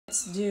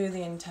Let's do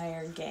the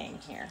entire gang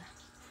here.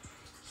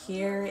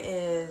 Here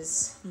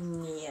is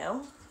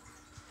Neo.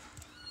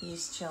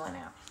 He's chilling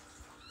out.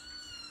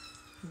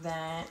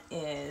 That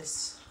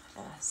is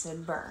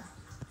Acid Burn.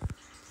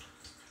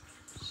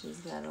 She's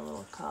got a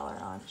little collar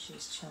on.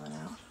 She's chilling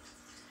out.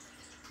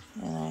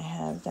 And I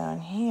have down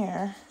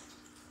here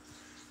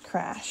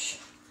Crash,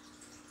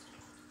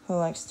 who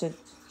likes to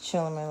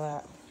chill in my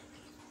lap.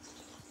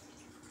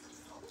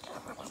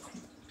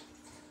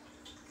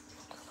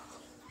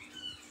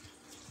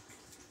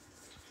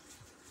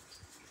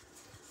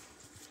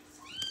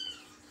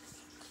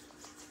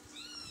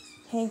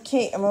 Hey,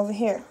 Kate, I'm over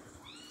here.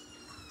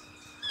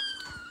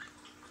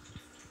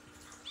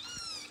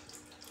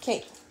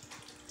 Kate.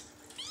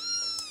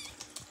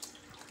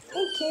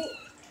 Hey, Kate.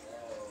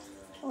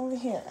 Over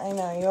here. I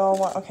know, you all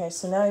want... Okay,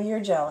 so now you're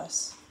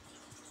jealous.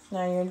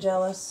 Now you're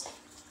jealous.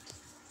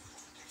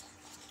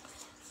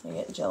 You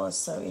get jealous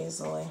so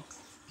easily.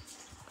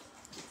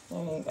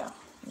 There you go.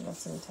 You got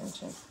some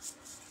attention.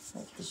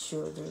 Like the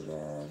shoulder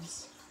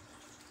rubs.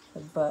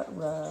 The butt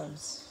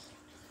rubs.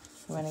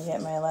 You want to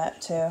get my lap,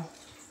 too?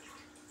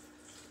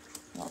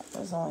 Well,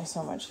 there's only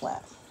so much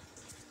lap.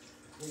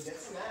 You get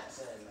some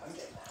mats and I'm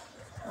getting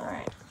that.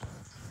 Alright.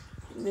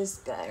 This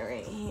guy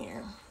right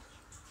here.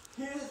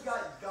 Here's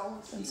got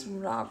don't That's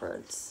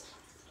Roberts.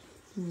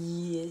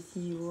 Yes,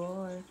 you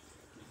are.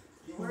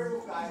 You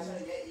werewolf guys trying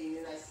to get you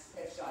a nice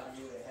headshot of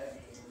you with a heavy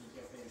and you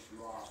can finish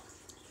you off.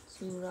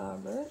 It's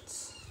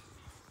Roberts.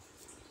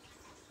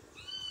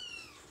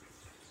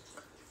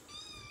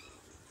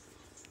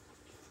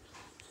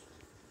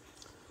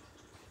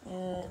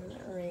 And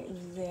right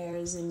there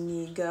is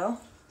Inigo.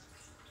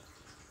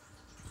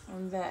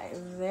 And back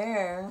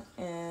there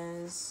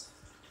is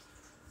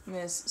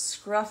Miss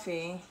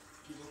Scruffy,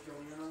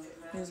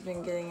 who's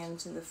been getting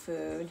into the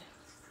food.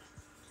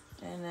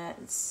 And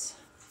that's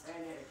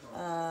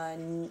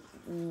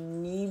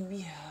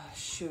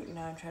shoot,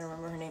 now I'm trying to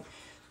remember her name.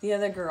 The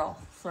other girl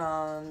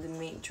from the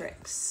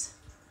Matrix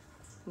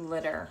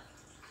litter.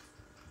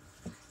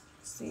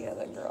 It's the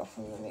other girl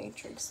from the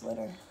Matrix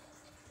litter.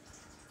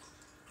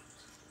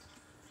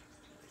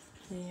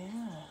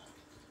 Yeah.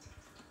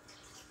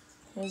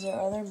 Here's our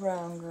other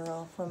brown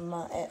girl from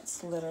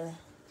Maet's litter.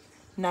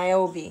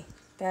 Niobe.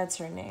 That's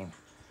her name.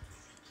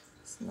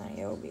 It's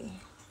Niobe.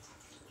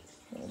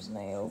 Here's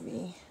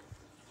Niobe.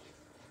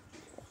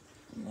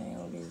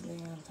 Niobe's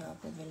laying on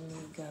top of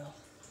Inigo.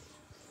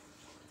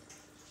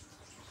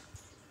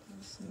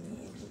 There's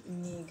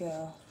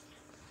Inigo.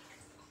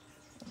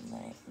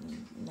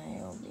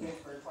 Niobe.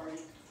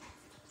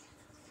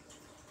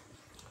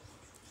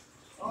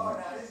 Oh,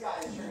 now this guy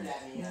is turned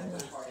at me.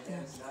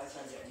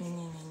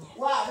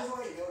 Wow, this is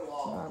where you go to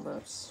all.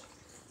 Roberts.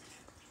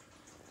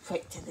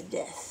 Fight to the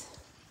death.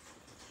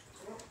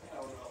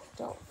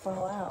 Don't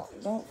fall out.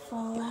 Don't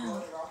fall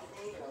out.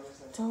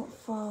 Don't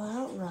fall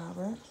out,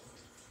 Robert.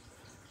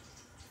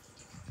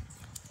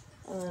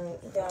 And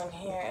then down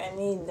here, I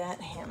need that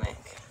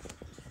hammock.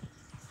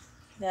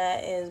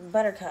 That is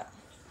Buttercup.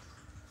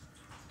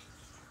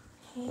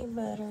 Hey,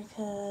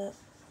 Buttercup.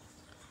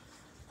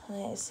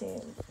 Hi, see.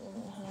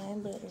 Hi,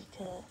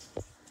 Buttercup.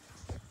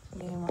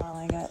 Meanwhile,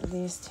 I got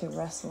these two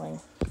wrestling.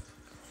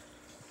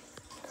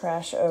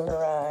 Crash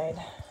Override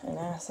and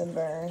Acid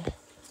Burn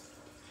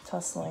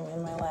tussling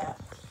in my lap.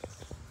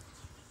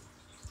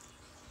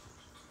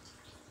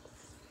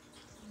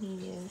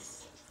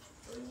 Yes.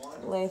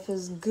 Life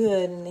is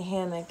good in the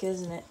hammock,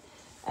 isn't it?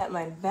 At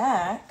my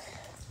back.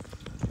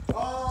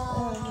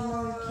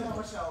 Oh, how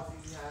much health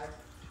he had?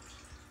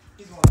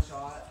 He's one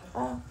shot.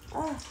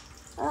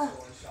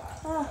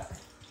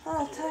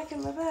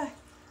 Attacking my back.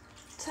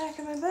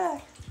 Attacking my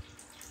back.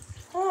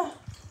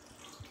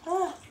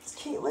 It's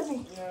Kate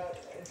Libby.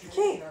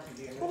 Kate,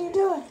 what are you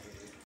doing?